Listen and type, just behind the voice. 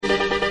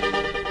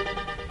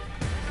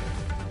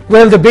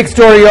Well, the big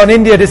story on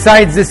India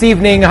Decides this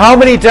evening. How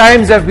many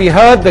times have we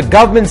heard the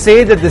government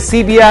say that the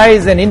CBI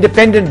is an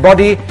independent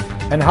body,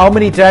 and how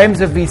many times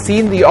have we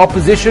seen the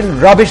opposition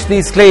rubbish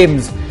these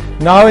claims?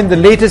 Now, in the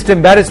latest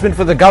embarrassment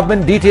for the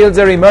government, details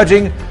are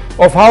emerging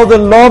of how the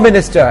Law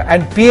Minister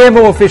and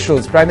PMO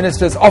officials, Prime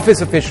Minister's office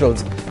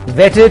officials,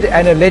 vetted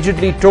and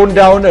allegedly toned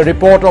down a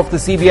report of the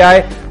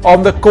CBI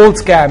on the coal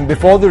scam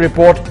before the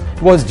report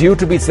was due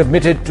to be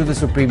submitted to the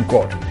Supreme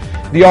Court.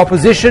 The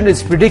opposition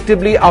is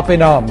predictably up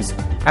in arms,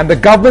 and the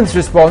government's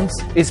response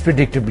is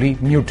predictably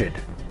muted.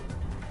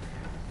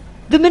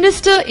 The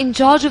minister in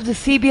charge of the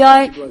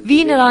CBI,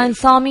 V.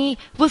 Narayansamy,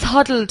 was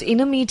huddled in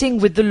a meeting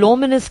with the Law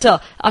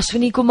Minister,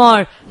 Ashwini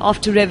Kumar,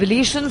 after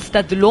revelations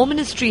that the Law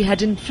Ministry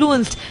had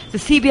influenced the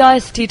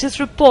CBI status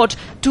report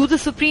to the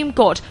Supreme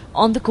Court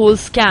on the coal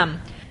scam.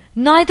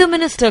 Neither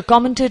minister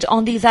commented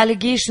on these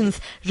allegations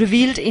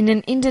revealed in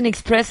an Indian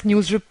Express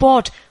news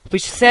report,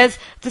 which says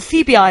the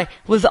CBI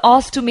was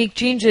asked to make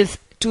changes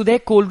to their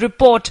coal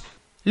report.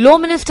 Law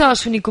Minister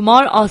Ashwini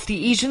Kumar asked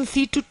the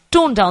agency to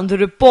tone down the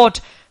report.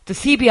 The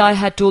CBI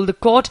had told the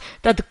court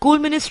that the Coal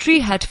Ministry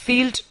had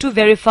failed to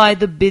verify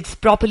the bids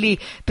properly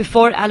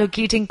before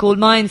allocating coal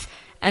mines,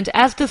 and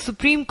as the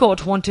Supreme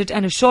Court wanted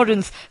an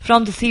assurance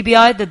from the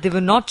CBI that they were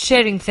not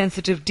sharing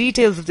sensitive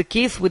details of the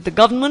case with the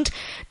government,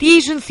 the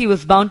agency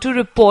was bound to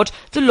report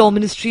the Law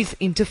Ministry's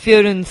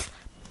interference.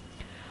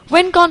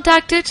 When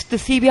contacted, the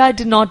CBI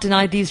did not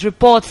deny these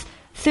reports,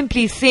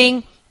 simply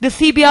saying, "The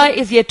CBI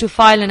is yet to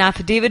file an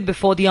affidavit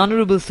before the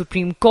Honourable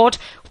Supreme Court.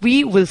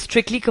 We will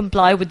strictly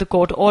comply with the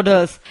court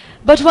orders."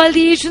 But while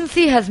the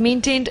agency has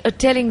maintained a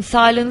telling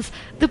silence,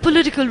 the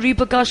political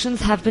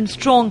repercussions have been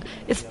strong,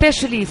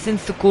 especially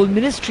since the Coal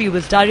Ministry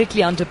was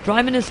directly under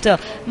Prime Minister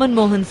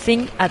Manmohan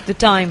Singh at the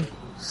time.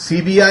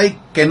 CBI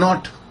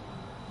cannot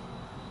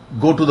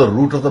go to the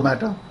root of the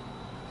matter.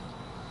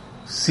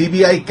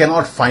 CBI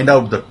cannot find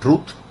out the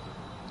truth.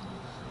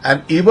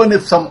 And even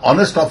if some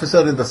honest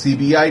officer in the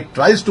CBI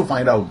tries to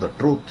find out the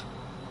truth,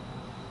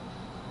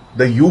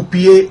 the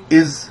UPA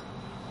is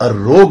a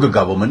rogue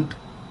government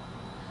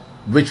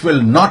which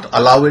will not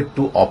allow it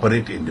to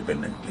operate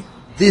independently.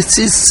 This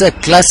is a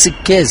classic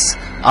case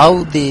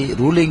how the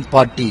ruling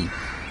party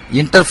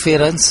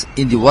interference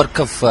in the work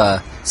of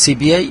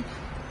CBI,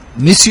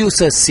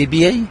 misuses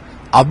CBI,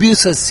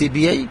 abuses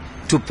CBI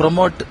to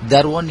promote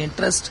their own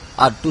interest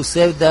or to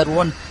save their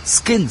own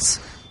skins.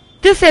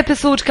 This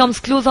episode comes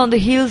close on the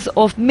heels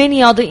of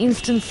many other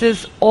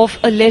instances of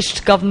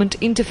alleged government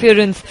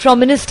interference, from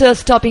ministers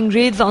stopping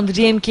raids on the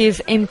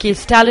DMK's M.K.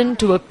 Stalin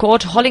to a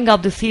court hauling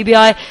up the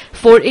CBI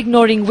for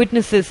ignoring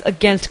witnesses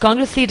against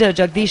Congress leader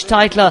Jagdish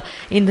Titler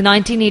in the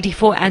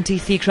 1984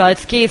 anti-Sikh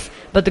riots case.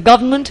 But the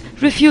government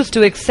refused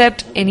to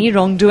accept any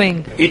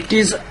wrongdoing. It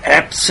is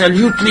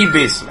absolutely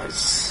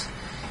baseless.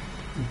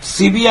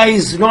 CBI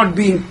is not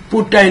being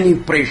put any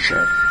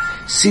pressure.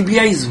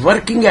 CBI is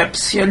working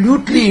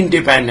absolutely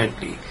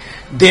independently.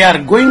 They are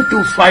going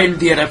to file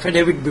their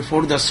affidavit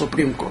before the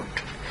Supreme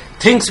Court.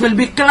 Things will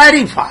be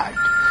clarified.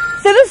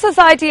 Civil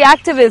society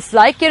activists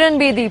like Kiran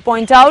Bedi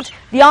point out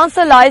the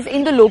answer lies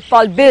in the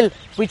Lokpal Bill,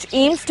 which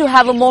aims to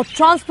have a more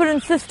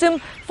transparent system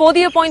for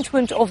the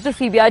appointment of the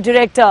CBI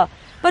director.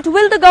 But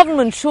will the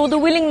government show the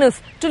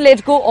willingness to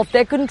let go of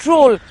their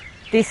control?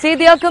 They say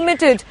they are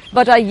committed,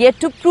 but are yet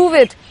to prove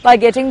it by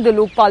getting the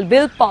Lokpal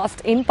Bill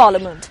passed in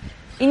Parliament.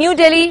 In New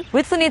Delhi,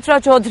 with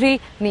Sunitra Chaudhary,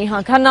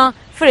 Neha Khanna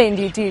for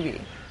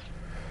NDTV.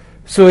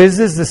 So is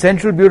this the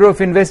Central Bureau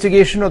of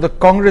Investigation or the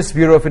Congress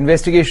Bureau of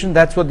Investigation?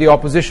 That's what the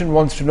opposition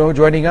wants to know.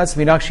 Joining us,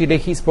 Meenakshi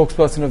Lekhi,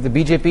 spokesperson of the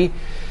BJP,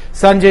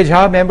 Sanjay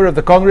Jha, member of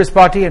the Congress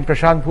Party, and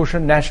Prashant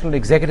Bhushan, National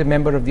Executive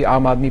Member of the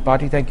Aam Aadmi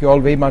Party. Thank you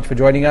all very much for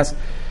joining us.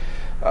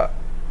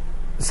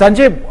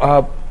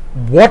 Sanjay,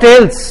 what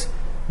else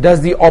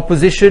does the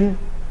opposition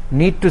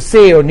need to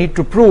say or need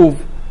to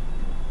prove,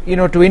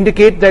 to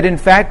indicate that in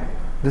fact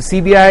the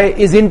CBI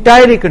is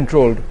entirely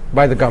controlled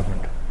by the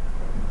government?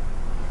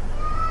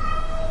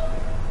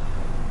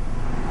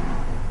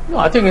 No,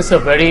 I think it's a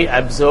very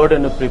absurd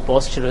and a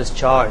preposterous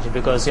charge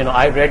because,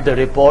 I read the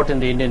report in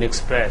the Indian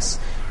Express.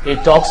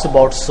 It talks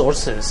about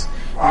sources.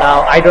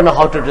 Now, I don't know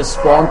how to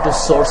respond to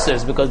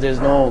sources because there's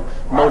no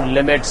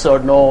limits or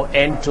no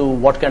end to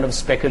what kind of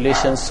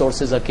speculation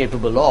sources are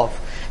capable of.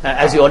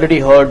 As you already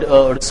heard,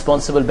 a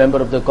responsible member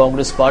of the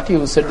Congress Party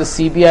who said the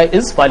CBI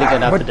is filing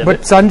an affidavit.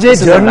 But Sanjay,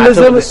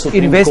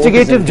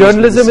 investigative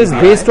journalism is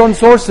based on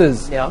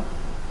sources. Yeah.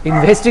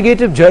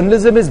 Investigative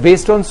journalism is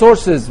based on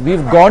sources.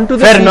 We've gone to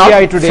the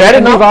CBI today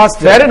and we've asked.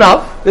 Fair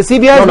enough. The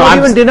CBI has not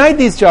even denied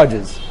these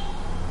charges.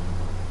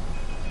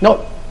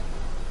 No.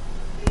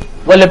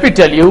 Well, let me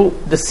tell you,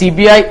 the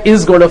CBI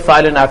is going to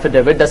file an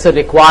affidavit. That's a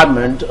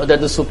requirement that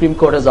the Supreme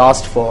Court has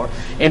asked for.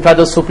 In fact,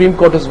 the Supreme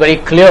Court is very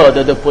clear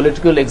that the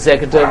political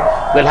executive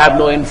will have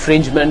no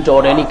infringement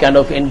or any kind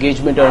of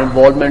engagement or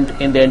involvement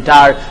in the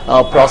entire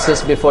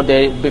process before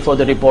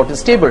the report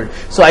is tabled.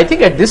 So I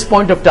think at this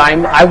point of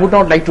time, I would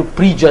not like to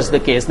prejudge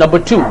the case. Number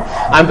two,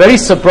 I'm very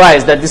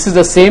surprised that this is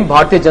the same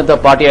Bharatiya Janata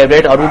Party. I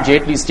read Arun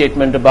Jaitley's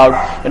statement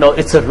about,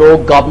 it's a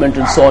rogue government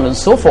and so on and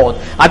so forth.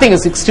 I think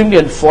it's extremely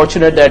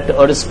unfortunate that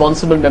a responsible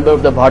member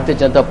of the Bharatiya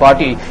Janata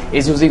Party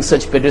is using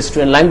such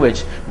pedestrian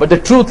language. But the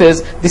truth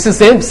is, this is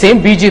same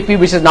BJP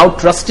which is now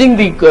trusting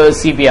the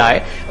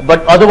CBI,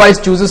 but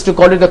otherwise chooses to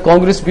call it the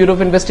Congress Bureau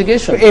of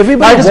Investigation.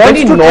 Everybody is wants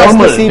very to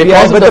normal trust the CBI,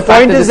 because but of the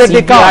point fact is that that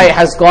the they CBI can't.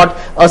 has got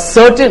a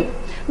certain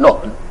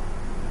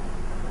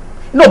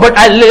No, but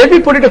let me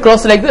put it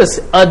across like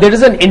this. There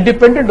is an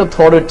independent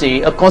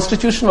authority, a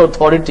constitutional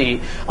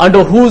authority,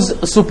 under whose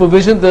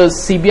supervision the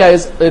CBI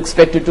is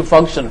expected to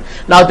function.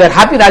 Now, there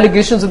have been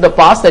allegations in the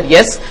past that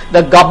yes,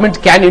 the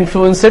government can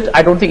influence it.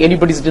 I don't think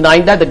anybody is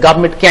denying that. The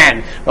government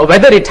can. Now,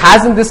 whether it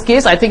has in this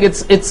case, I think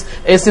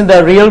it's in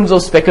the realms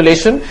of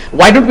speculation.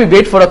 Why don't we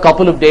wait for a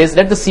couple of days,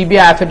 let the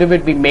CBI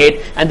affidavit be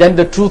made, and then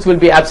the truth will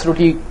be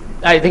absolutely,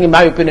 I think in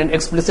my opinion,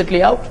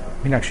 explicitly out.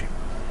 Meenakshi.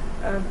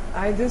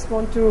 I just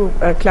want to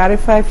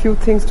clarify a few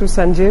things to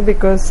Sanjay,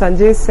 because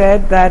Sanjay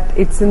said that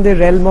it's in the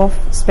realm of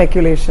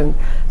speculation.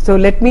 So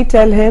let me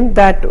tell him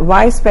that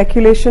why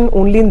speculation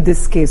only in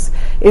this case?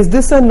 Is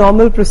this a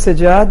normal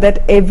procedure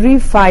that every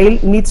file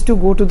needs to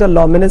go to the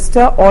law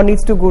minister or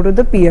needs to go to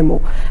the PMO?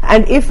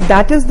 And if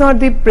that is not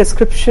the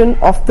prescription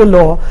of the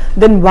law,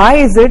 then why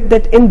is it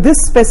that in this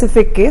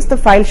specific case the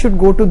file should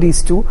go to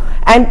these two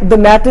and the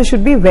matter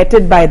should be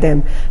vetted by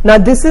them? Now,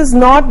 this is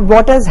not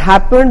what has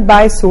happened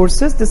by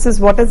sources. This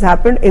is what has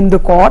happened in the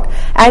court,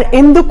 and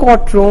in the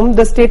courtroom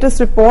the status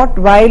report,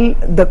 while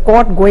the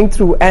court going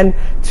through and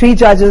 3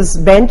 judges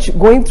bench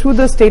going through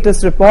the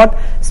status report,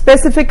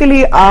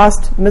 specifically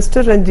asked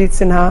Mr. Ranjit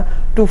Sinha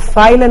to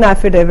file an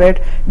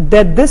affidavit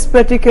that this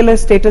particular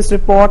status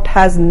report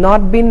has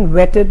not been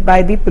vetted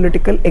by the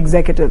political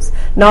executives.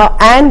 Now,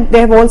 and they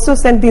have also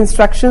sent the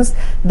instructions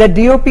that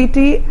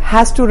DOPT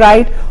has to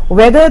write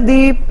whether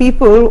the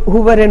people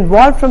who were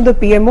involved from the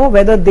PMO,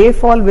 whether they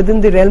fall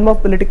within the realm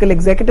of political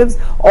executives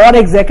or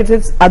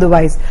executives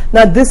otherwise.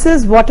 Now, this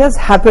is what has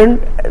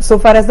happened so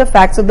far as the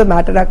facts of the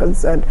matter are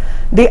concerned.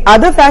 The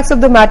other facts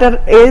of the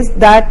matter is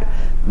that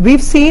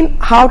we've seen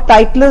how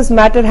Titler's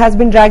matter has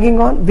been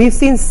dragging on. We've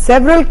seen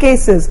several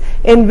cases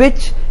in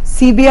which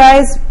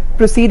CBI's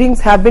proceedings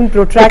have been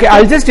protracted. Okay,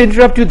 I'll just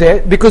interrupt you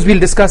there because we'll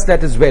discuss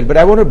that as well. But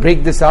I want to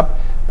break this up.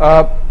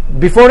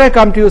 Before I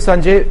come to you,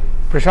 Sanjay,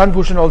 Prashant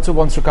Bhushan also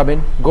wants to come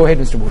in. Go ahead,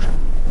 Mr. Bhushan.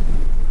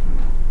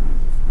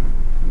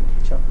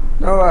 Sure.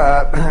 No,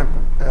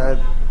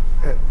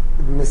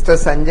 Mr.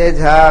 Sanjay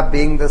Jha,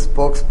 being the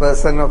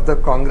spokesperson of the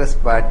Congress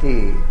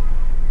party,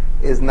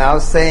 is now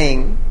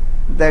saying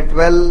that,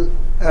 well,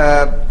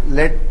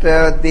 let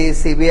the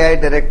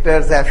CBI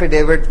director's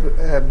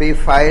affidavit be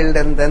filed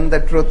and then the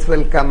truth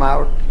will come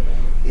out.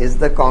 Is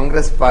the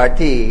Congress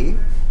party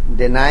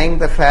denying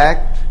the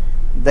fact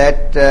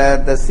that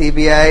the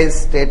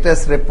CBI's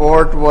status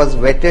report was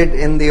vetted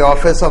in the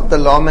office of the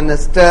law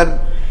minister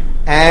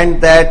and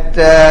that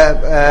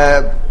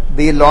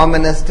the law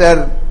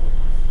minister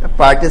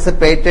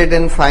participated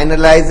in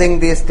finalizing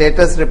the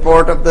status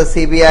report of the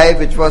CBI,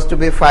 which was to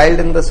be filed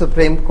in the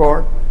Supreme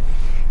Court?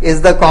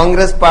 Is the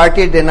Congress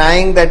party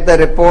denying that the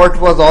report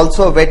was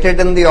also vetted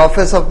in the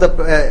office of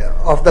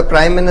the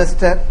Prime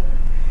Minister?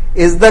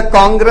 Is the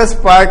Congress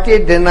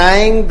party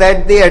denying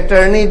that the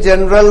Attorney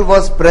General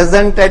was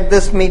present at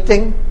this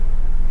meeting?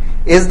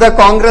 Is the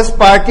Congress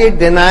party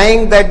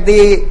denying that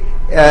the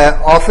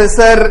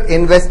officer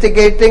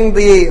investigating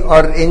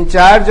or in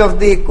charge of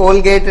the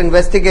Colgate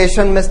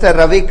investigation, Mr.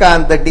 Ravi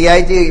Kant, the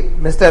DIG,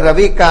 Mr.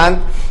 Ravi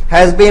Kant,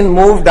 has been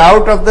moved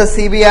out of the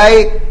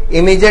CBI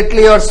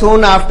immediately or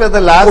soon after the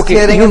last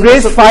hearing? You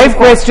raised 5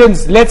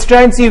 questions. Let's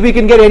try and see if we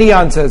can get any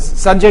answers.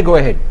 Sanjay, go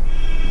ahead.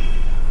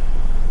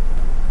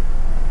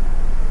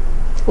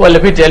 Well,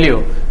 let me tell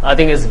you, I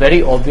think it's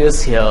very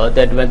obvious here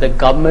that when the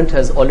government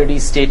has already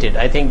stated,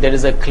 I think there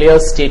is a clear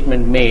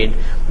statement made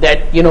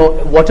that,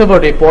 whatever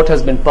report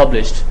has been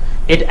published,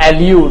 it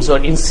alludes or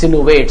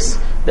insinuates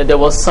that there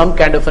was some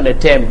kind of an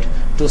attempt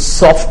to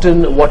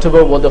soften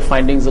whatever were the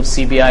findings of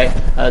CBI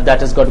that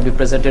has got to be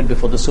presented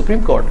before the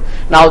Supreme Court.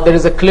 Now, there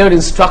is a clear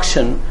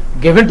instruction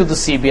given to the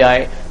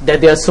CBI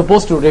that they are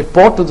supposed to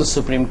report to the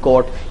Supreme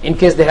Court in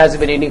case there has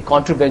been any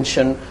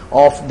contravention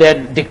of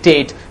their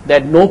dictate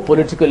that no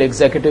political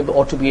executive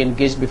ought to be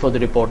engaged before the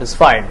report is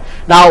filed.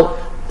 Now,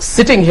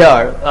 sitting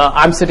here,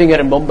 I'm sitting here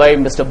in Mumbai,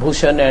 Mr.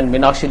 Bhushan and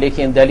Meenakshi Lekhi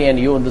in Delhi and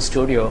you in the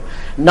studio.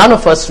 None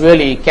of us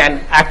really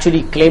can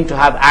actually claim to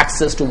have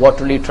access to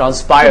what really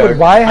transpired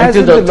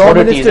until the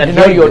authorities. And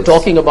here you're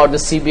talking about the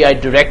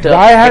CBI director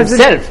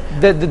himself.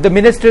 The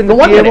minister in the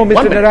PMO,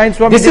 Mr. Narayan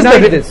Swamy,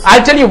 denied this.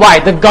 I'll tell you why.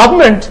 The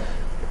government...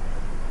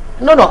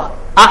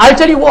 I'll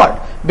tell you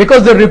what.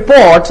 Because the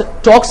report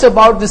talks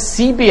about the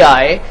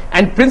CBI,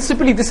 and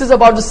principally this is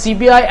about the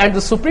CBI and the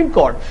Supreme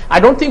Court.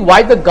 I don't think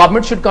why the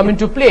government should come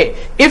into play.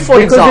 If, for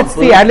because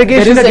example, it's the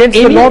allegation there is against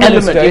the any law element,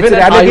 minister. even It's an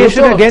an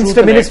allegation iota of against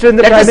truth a minister in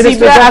the let Prime the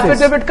Minister's CBI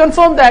office. affidavit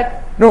confirm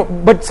that. No,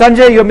 but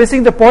Sanjay, you're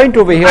missing the point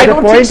over here. I The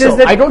don't point think so. is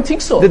that I don't think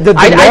so. The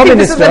I law think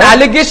this is minister, an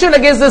allegation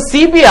against the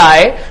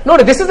CBI. No,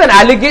 this is an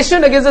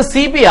allegation against the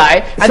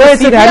CBI. And so the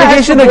it's an CBI has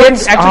allegation to go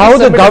against and how the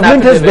submit an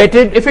government has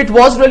affidavit vetted if it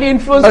was really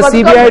influenced a by the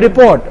CBI government.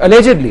 report,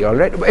 allegedly, all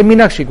right?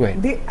 Meenakshi, go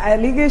ahead. The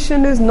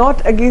allegation is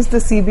not against the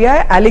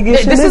CBI.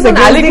 Allegation This is is an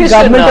against allegation, the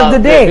government of the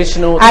day.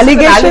 Vishnu. This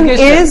Allegation is an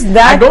allegation. is I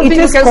that don't it think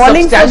you is can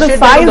calling for the substantiate it on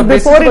files the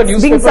basis before of a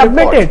it's being newspaper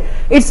report. submitted.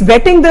 It's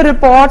vetting the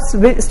reports,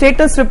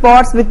 status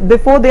reports,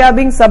 before they are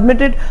being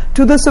submitted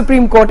to the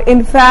Supreme Court.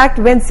 In fact,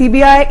 when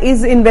CBI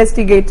is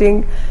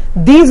investigating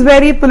these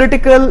very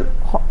political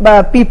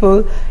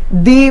people,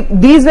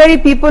 these very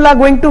people are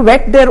going to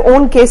vet their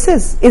own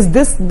cases. Is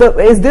this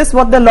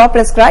what the law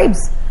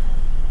prescribes?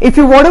 If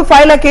you want to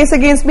file a case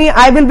against me,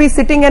 I will be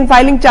sitting and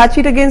filing charge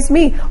sheet against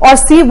me, or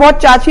see what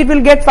charge sheet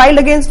will get filed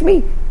against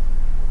me.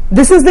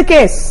 This is the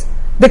case.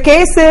 The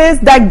case is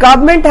that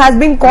government has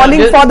been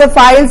calling for the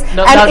files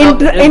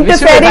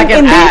interfering in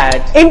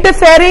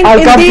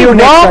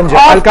the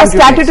work of a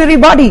statutory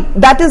body.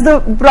 That is the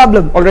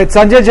problem. All right,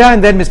 Sanjay Jha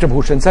and then Mr.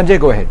 Bhushan. Sanjay,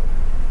 go ahead.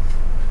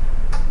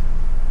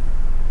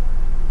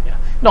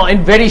 No,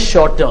 in very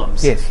short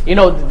terms. Yes. You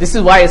know, this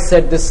is why I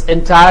said this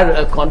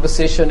entire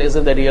conversation is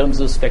in the realms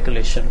of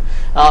speculation.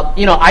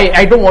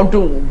 I don't want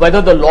to,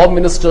 whether the law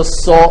minister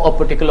saw a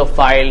particular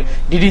file,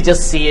 did he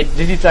just see it,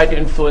 did he try to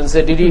influence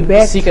it, did he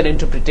seek an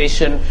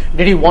interpretation,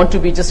 did he want to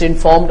be just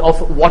informed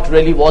of what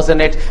really was in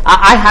it?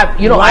 I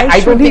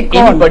don't think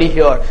anybody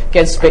here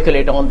can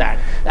speculate on that.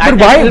 But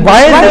why is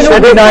there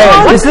no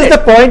denial? This is the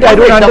point I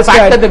don't understand. The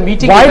fact that the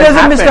meeting why doesn't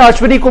happened, Mr.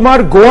 Ashwani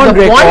Kumar go on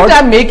record? The point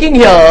I'm making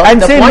here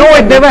and say no,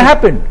 it never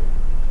happened.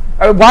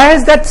 Why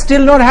has that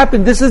still not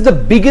happened? This is the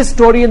biggest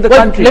story in the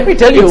country. Let me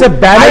tell you, it's a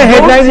banner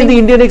headline in the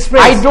Indian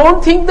Express. I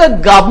don't think the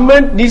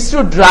government needs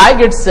to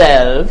drag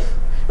itself.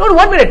 No,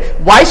 1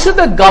 minute. Why should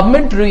the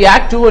government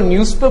react to a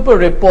newspaper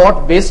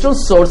report based on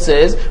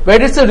sources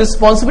where it's a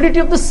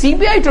responsibility of the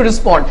CBI to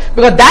respond?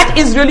 Because that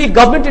is really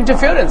government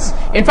interference.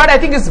 In fact, I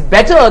think it's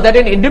better that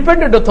an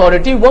independent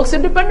authority works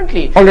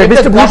independently. All right,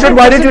 Mr. Bhushan,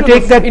 why don't you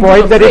take that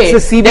point that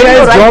it's the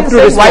CBI's job to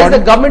respond? Why is the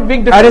government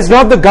being defensive? And it's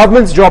not the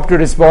government's job to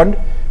respond.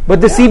 But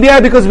the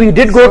CBI, because we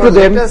did go to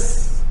them,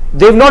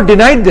 they've not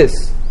denied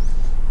this.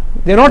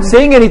 They're not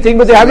saying anything,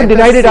 but they haven't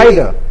denied it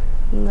either.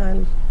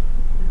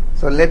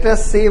 So let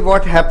us see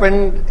what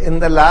happened in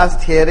the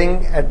last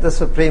hearing at the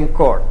Supreme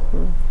Court.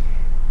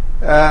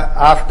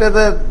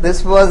 This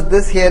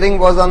hearing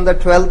was on the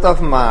 12th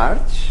of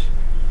March.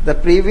 The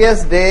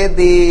previous day,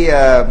 the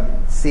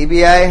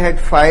CBI had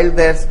filed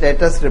their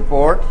status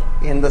report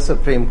in the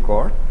Supreme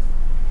Court.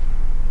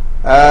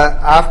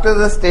 After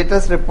the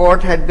status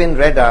report had been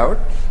read out,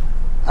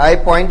 I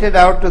pointed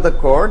out to the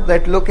court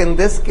that, look, in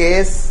this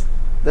case,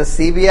 the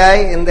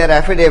CBI in their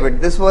affidavit,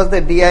 this was the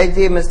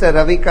DIG Mr.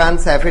 Ravi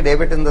Kant's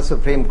affidavit in the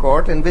Supreme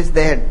Court, in which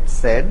they had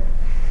said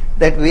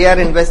that we are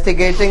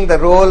investigating the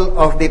role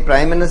of the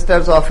Prime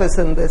Minister's office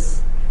in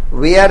this.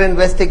 We are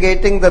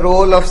investigating the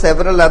role of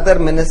several other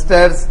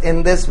ministers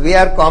in this. We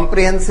are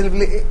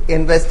comprehensively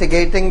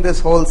investigating this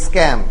whole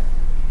scam.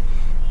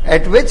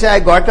 At which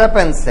I got up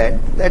and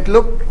said that,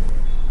 look,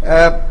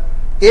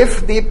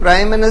 if the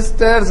Prime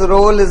Minister's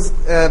role is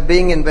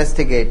being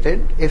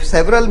investigated, if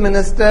several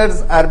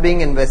ministers are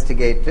being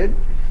investigated,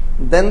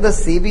 then the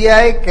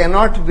CBI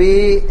cannot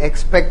be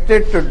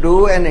expected to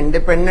do an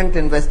independent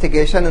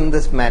investigation in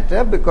this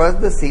matter, because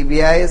the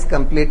CBI is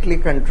completely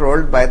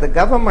controlled by the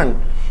government.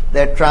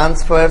 Their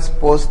transfers,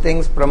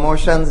 postings,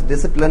 promotions,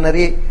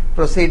 disciplinary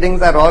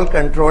proceedings are all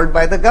controlled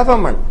by the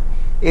government.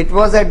 It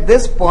was at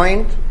this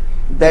point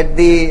that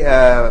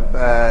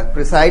the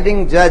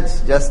presiding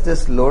judge,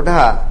 Justice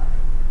Lodha,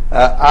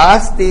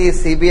 asked the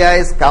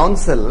CBI's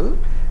counsel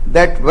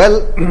that,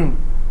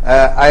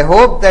 I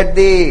hope that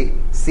the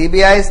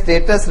CBI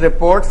status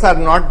reports are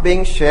not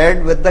being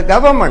shared with the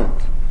government.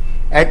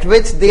 At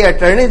which the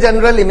Attorney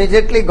General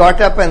immediately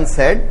got up and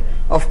said,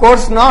 of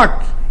course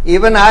not.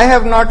 Even I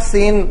have not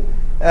seen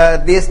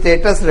the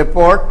status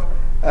report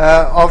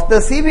of the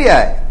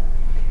CBI.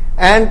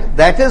 And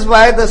that is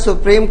why the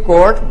Supreme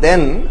Court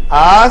then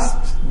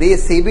asked the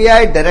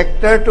CBI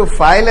director to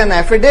file an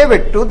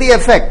affidavit to the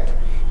effect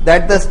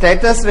that the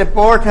status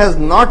report has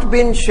not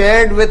been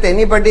shared with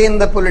anybody in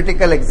the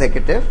political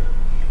executive,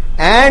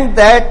 and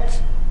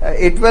that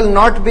it will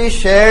not be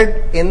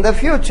shared in the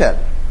future.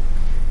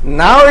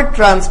 Now it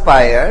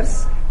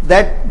transpires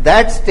that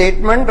that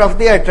statement of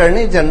the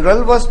Attorney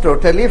General was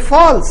totally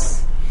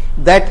false.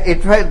 That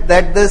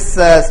this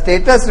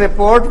status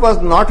report was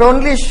not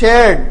only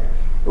shared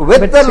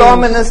with the law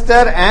minister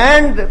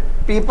and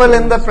people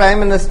in the Prime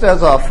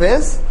Minister's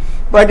office,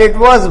 but it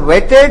was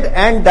vetted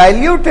and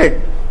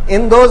diluted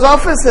in those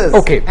offices.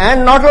 Okay.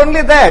 And not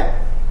only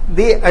that,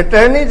 the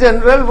Attorney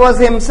General was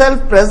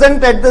himself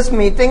present at this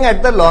meeting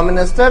at the Law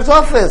Minister's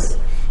office.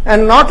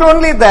 And not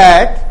only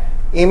that,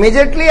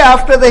 Immediately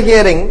after the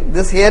hearing,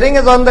 this hearing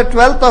is on the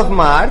 12th of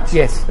March.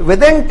 Yes.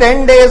 Within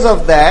 10 days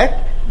of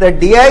that, the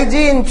DIG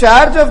in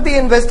charge of the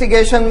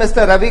investigation,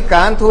 Mr. Ravi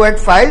Kant, who had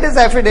filed his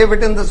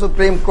affidavit in the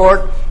Supreme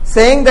Court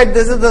saying that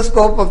this is the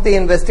scope of the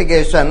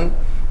investigation,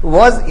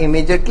 was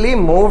immediately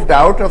moved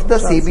out of the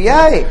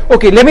CBI.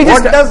 Okay, let me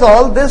just... What does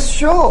all this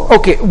show?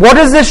 Okay, what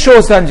does this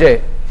show,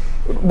 Sanjay?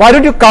 Why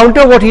don't you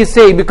counter what he's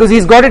saying? Because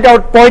he's got it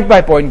out point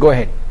by point. Go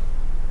ahead.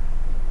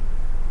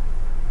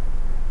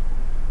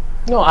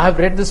 No, I have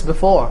read this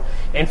before.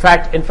 In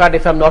fact,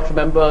 if I'm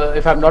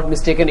not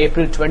mistaken,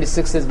 April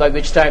 26th is by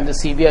which time the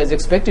CBI is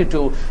expected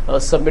to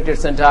submit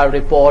its entire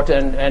report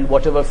and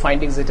whatever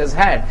findings it has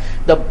had.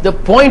 The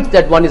point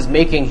that one is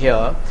making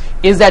here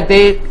is that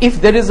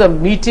if there is a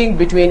meeting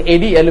between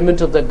any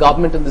element of the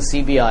government and the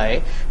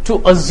CBI, to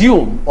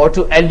assume or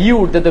to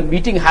allude that the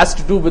meeting has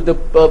to do with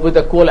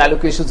the coal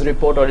allocations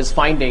report or its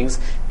findings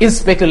is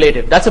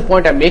speculative. That's the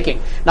point I'm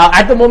making. Now,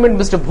 at the moment,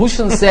 Mr.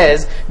 Bhushan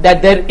says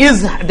that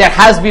there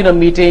has been a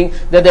meeting,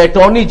 that the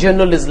Attorney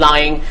General is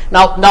lying.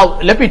 Now,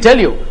 let me tell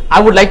you, I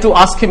would like to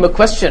ask him a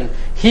question.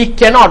 He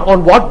cannot.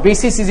 On what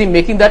basis is he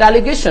making that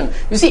allegation?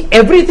 You see,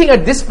 everything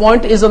at this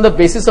point is on the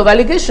basis of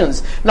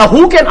allegations. Now,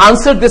 who can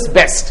answer this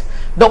best?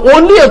 The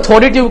only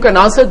authority who can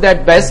answer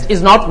that best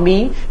is not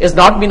me, is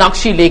not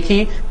Meenakshi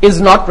Lekhi, is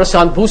not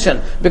Prashant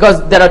Bhushan,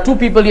 because there are two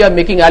people here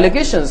making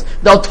allegations.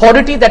 The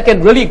authority that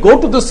can really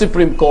go to the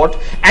Supreme Court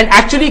and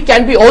actually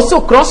can be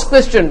also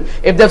cross-questioned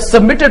if they've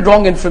submitted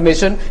wrong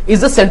information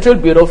is the Central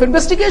Bureau of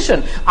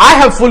Investigation. I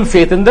have full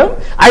faith in them.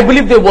 I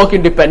believe they work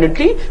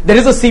independently. There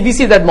is a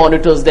CBC that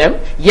monitors them.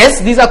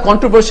 Yes, these are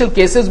controversial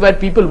cases where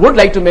people would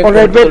like to make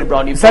political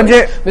brownie points.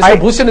 Mr.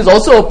 Bhushan is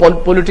also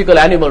a political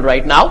animal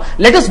right now.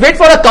 Let us wait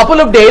for a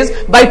couple of days.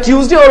 By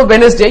Tuesday or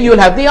Wednesday, you will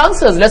have the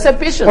answers. Let's have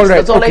patience. All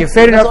right. That's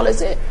all I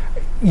say.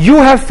 You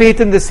have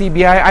faith in the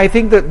CBI. I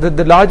think that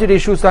the larger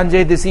issue,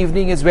 Sanjay, this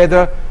evening is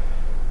whether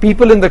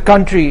people in the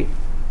country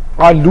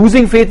are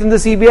losing faith in the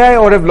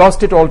CBI or have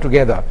lost it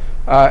altogether,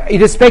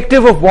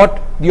 irrespective of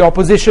what the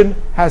opposition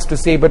has to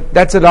say. But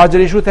that's a larger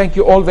issue. Thank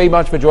you all very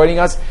much for joining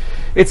us.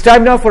 It's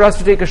time now for us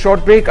to take a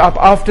short break. Up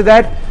after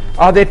that,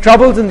 are there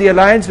troubles in the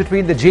alliance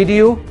between the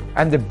JDU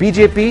and the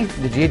BJP?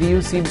 The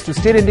JDU seems to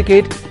still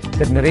indicate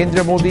that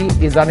Narendra Modi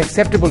is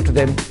unacceptable to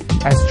them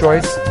as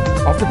choice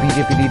of the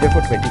BJP leader for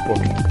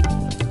 2014.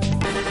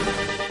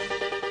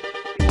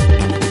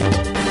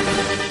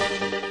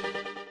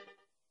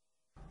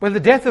 Well, the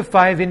death of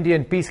 5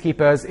 Indian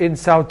peacekeepers in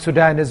South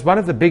Sudan is one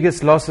of the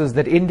biggest losses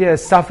that India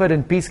has suffered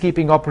in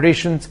peacekeeping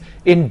operations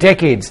in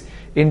decades.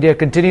 India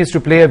continues to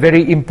play a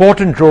very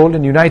important role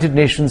in United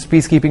Nations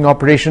peacekeeping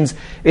operations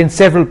in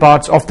several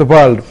parts of the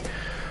world.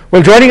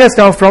 Well, joining us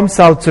now from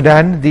South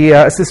Sudan, the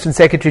Assistant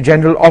Secretary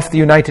General of the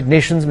United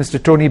Nations,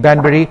 Mr. Tony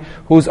Banbury,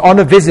 who's on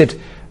a visit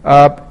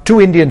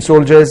to Indian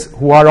soldiers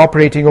who are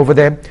operating over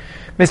there.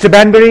 Mr.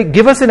 Banbury,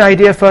 give us an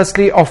idea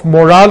firstly of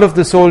morale of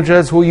the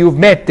soldiers who you've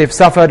met. They've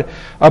suffered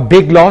a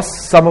big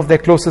loss. Some of their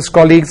closest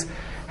colleagues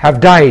have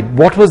died.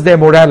 What was their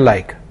morale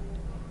like?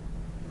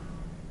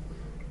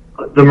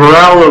 The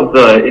morale of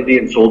the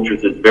Indian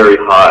soldiers is very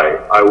high.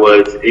 I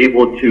was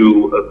able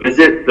to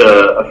visit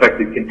the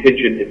affected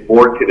contingent in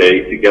Boer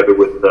today together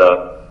with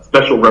the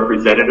Special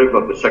Representative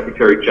of the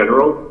Secretary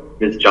General,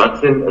 Ms.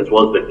 Johnson, as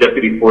well as the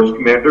Deputy Force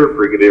Commander,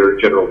 Brigadier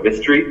General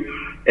Mistry.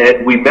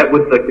 And we met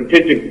with the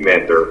contingent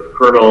commander,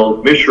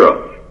 Colonel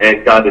Mishra,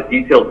 and got a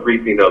detailed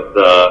briefing of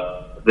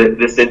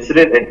this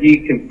incident. And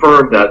he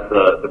confirmed that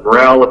the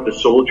morale of the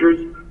soldiers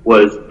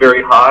was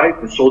very high.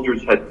 The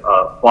soldiers had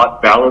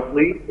fought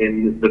valiantly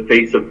in the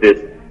face of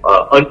this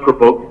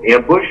unprovoked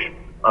ambush.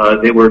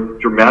 They were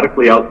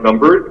dramatically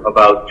outnumbered,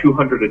 about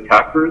 200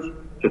 attackers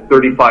to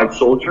 35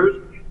 soldiers,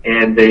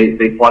 and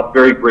they fought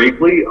very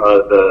bravely.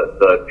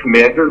 The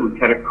commander,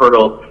 Lieutenant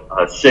Colonel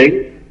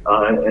Singh,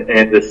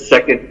 and the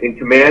second in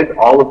command,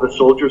 all of the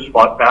soldiers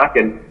fought back,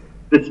 and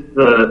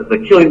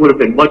the killing would have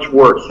been much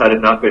worse had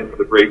it not been for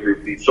the bravery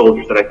of these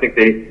soldiers, and I think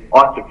they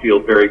ought to feel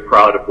very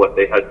proud of what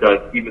they had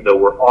done, even though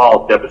we're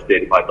all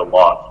devastated by the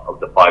loss of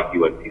the 5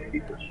 UN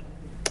peacekeepers.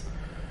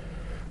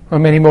 Well,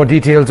 many more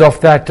details of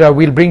that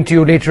we'll bring to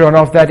you later on,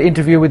 of that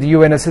interview with the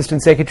UN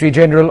Assistant Secretary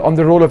General on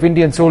the role of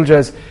Indian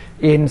soldiers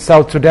in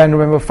South Sudan.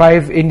 Remember,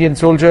 5 Indian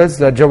soldiers,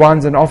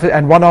 Jawans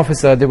and 1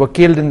 officer, they were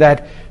killed in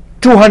that.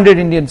 200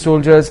 Indian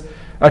soldiers,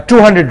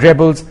 200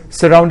 rebels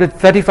surrounded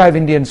 35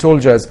 Indian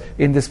soldiers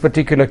in this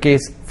particular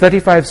case.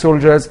 35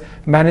 soldiers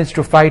managed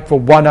to fight for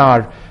 1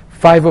 hour,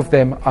 5 of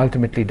them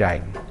ultimately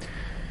dying.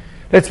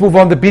 Let's move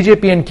on. The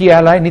BJP and key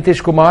ally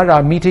Nitish Kumar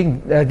are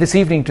meeting this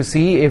evening to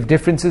see if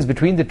differences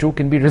between the two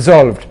can be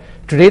resolved.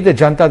 Today, the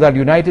Janata Dal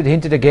United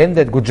hinted again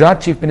that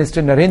Gujarat Chief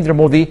Minister Narendra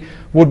Modi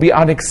would be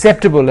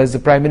unacceptable as the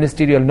prime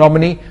ministerial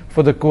nominee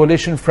for the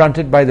coalition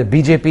fronted by the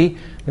BJP,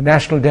 the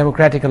National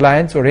Democratic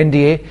Alliance or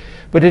NDA,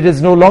 but it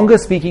is no longer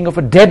speaking of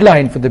a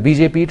deadline for the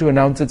BJP to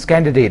announce its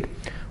candidate.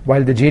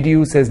 While the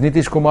JDU says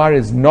Nitish Kumar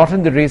is not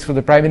in the race for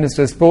the prime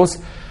minister's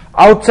post,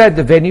 Outside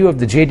the venue of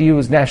the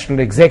JDU's national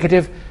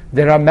executive,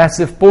 there are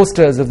massive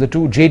posters of the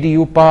two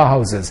JDU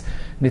powerhouses,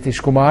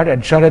 Nitish Kumar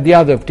and Sharad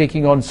Yadav,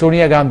 taking on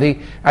Sonia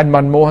Gandhi and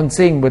Manmohan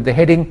Singh with the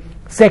heading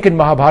Second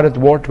Mahabharat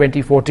War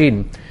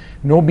 2014.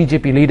 No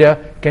BJP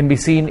leader can be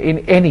seen in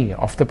any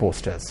of the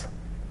posters.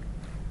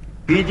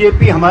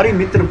 BJP हमारी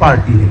मित्र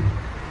party है।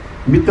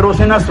 मित्रों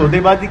से ना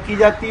सौदेबाजी की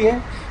जाती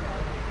है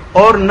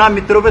और ना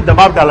मित्रों पे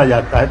दबाव डाला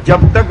जाता है।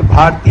 जब तक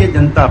भारतीय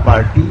जनता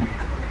पार्टी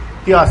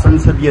का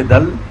संसदीय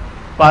दल,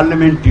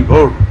 पार्लियामेंट्री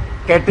बोर्ड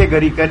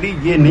कैटेगरिकली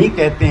ये नहीं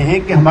कहते हैं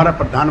कि हमारा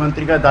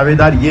प्रधानमंत्री का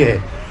दावेदार ये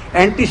है,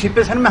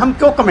 एंटीसिपेशन में हम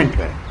क्यों कमेंट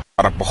करें?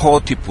 हमारा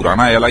बहुत ही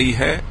पुराना एलआई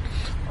है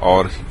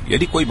और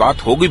यदि कोई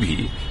बात होगी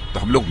भी तो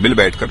हम लोग मिल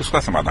बैठकर उसका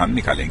समाधान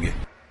निकालेंगे।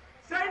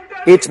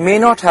 It may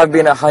not have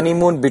been a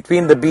honeymoon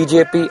between the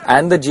BJP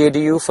and the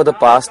JDU for the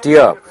past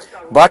year,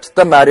 but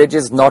the marriage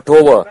is not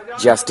over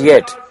just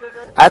yet.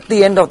 At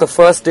the end of the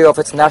first day of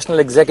its national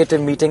executive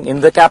meeting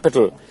in the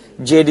capital,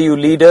 JDU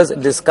leaders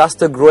discussed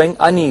the growing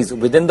unease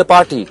within the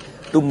party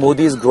to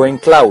Modi's growing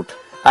clout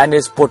and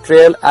his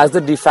portrayal as the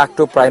de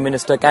facto Prime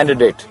Minister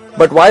candidate.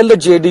 But while the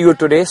JDU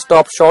today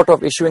stopped short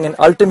of issuing an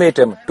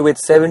ultimatum to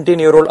its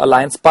 17-year-old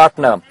alliance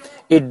partner,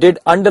 it did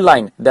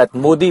underline that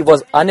Modi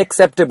was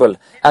unacceptable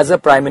as a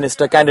Prime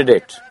Minister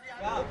candidate.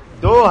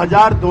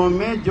 2002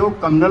 में जो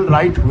communal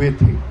right हुए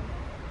थे,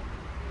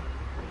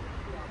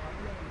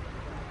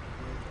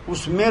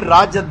 उसमें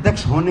राज्य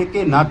अध्यक्ष होने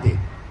के नाते,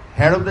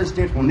 हेड ऑफ द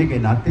स्टेट होने के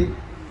नाते,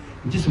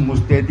 जिस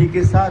मुस्तैदी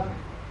के साथ,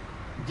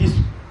 जिस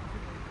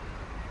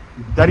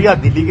दरिया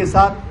दिली के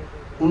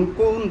साथ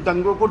उनको उन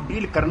दंगों को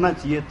डील करना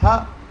चाहिए था,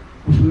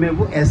 उसमें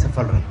वो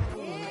असफल रहे.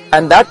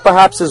 And that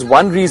perhaps is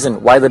one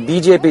reason why the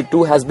BJP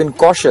too has been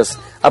cautious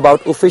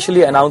about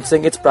officially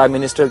announcing its Prime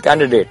Minister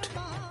candidate.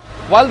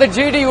 While the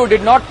JDU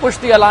did not push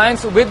the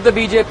alliance with the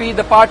BJP,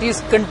 the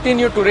parties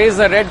continue to raise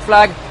the red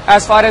flag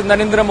as far as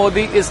Narendra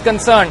Modi is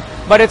concerned.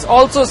 But it's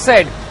also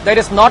said that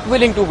it's not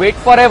willing to wait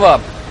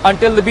forever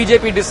until the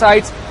BJP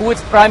decides who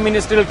its Prime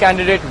Ministerial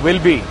candidate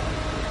will be.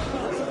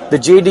 The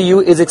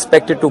JDU is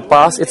expected to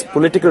pass its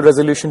political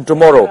resolution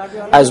tomorrow,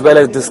 as well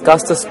as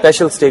discuss the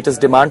special status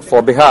demand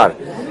for Bihar.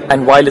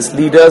 And while its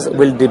leaders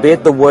will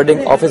debate the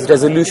wording of its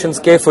resolutions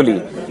carefully,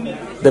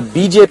 the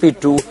BJP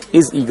too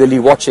is eagerly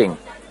watching.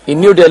 In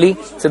New Delhi,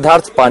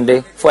 Siddharth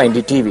Pandey for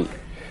NDTV.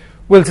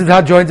 Well,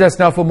 Siddharth joins us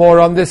now for more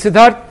on this.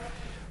 Siddharth,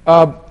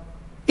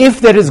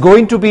 if there is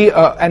going to be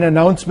an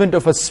announcement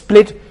of a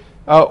split,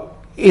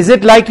 is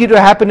it likely to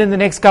happen in the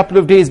next couple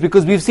of days?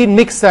 Because we've seen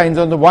mixed signs.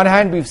 On the one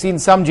hand, we've seen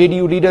some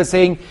JDU leaders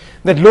saying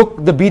that,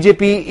 look, the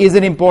BJP is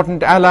an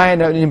important ally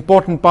and an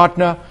important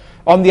partner.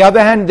 On the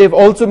other hand, they've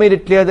also made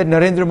it clear that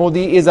Narendra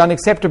Modi is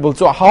unacceptable.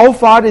 So how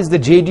far is the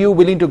JDU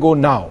willing to go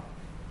now?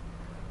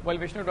 Well,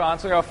 Vishnu, to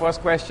answer your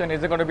first question, is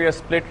there going to be a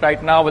split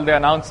right now? Will they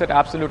announce it?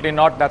 Absolutely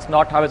not. That's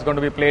not how it's going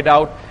to be played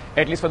out,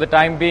 at least for the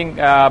time being.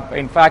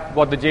 In fact,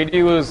 what the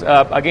JDU is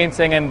again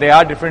saying, and there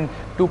are different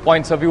 2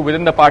 points of view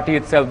within the party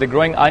itself, the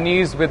growing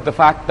unease with the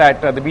fact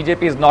that the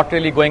BJP is not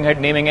really going ahead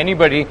naming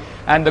anybody,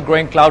 and the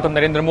growing clout on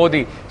Narendra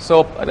Modi.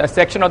 So a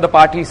section of the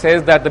party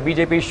says that the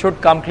BJP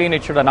should come clean,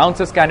 it should announce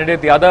its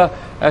candidate. The other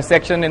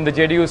section in the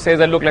JDU says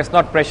that, look, let's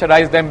not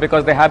pressurize them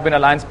because they have been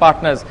alliance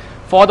partners.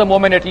 For the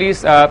moment, at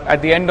least,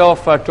 at the end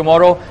of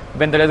tomorrow,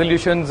 when the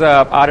resolutions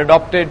are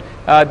adopted,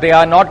 they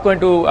are not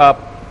going to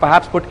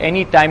perhaps put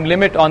any time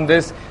limit on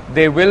this.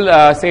 They will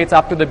say it's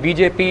up to the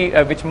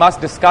BJP, which must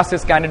discuss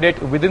its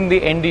candidate within the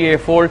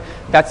NDA fold.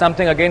 That's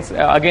something again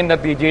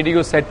that the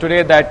JDU said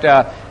today,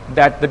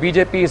 that the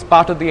BJP is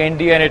part of the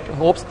NDA and it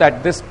hopes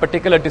that this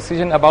particular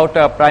decision about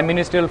Prime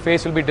Ministerial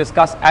face will be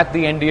discussed at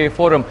the NDA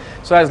forum.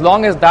 So as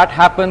long as that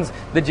happens,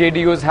 the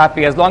JDU is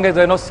happy, as long as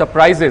there are no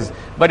surprises.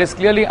 But it's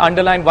clearly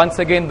underlined once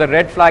again the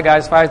red flag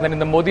as far as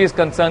Narendra Modi is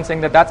concerned,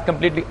 saying that that's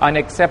completely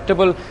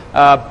unacceptable.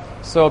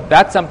 So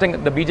that's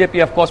something the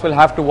BJP, of course, will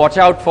have to watch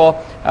out for.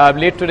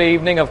 Late today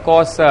evening, of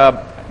course,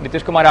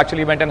 Nitish Kumar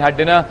actually went and had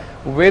dinner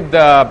with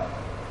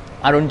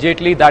Arun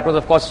Jaitley. That was,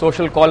 of course,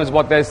 social call is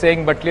what they're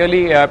saying. But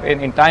clearly,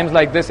 in times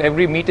like this,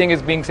 every meeting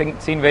is being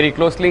seen very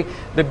closely.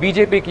 The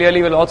BJP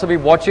clearly will also be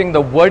watching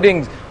the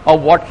wordings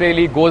of what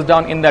really goes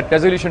down in that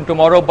resolution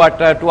tomorrow. But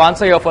to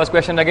answer your first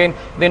question again,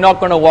 they're not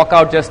going to walk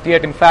out just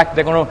yet. In fact,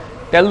 they're going to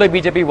tell the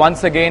BJP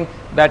once again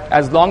that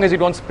as long as you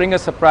don't spring a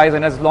surprise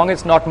and as long as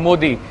it's not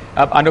Modi,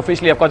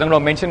 unofficially, of course, I'm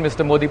going to mention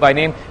Mr. Modi by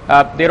name,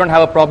 they don't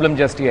have a problem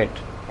just yet.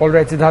 All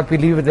right, Siddharth, we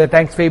leave it there.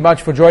 Thanks very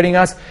much for joining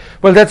us.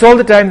 Well, that's all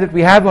the time that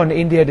we have on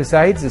India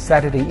Decides this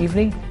Saturday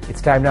evening.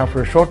 It's time now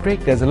for a short break.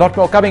 There's a lot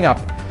more coming up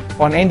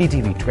on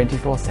NDTV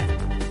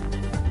 24/7.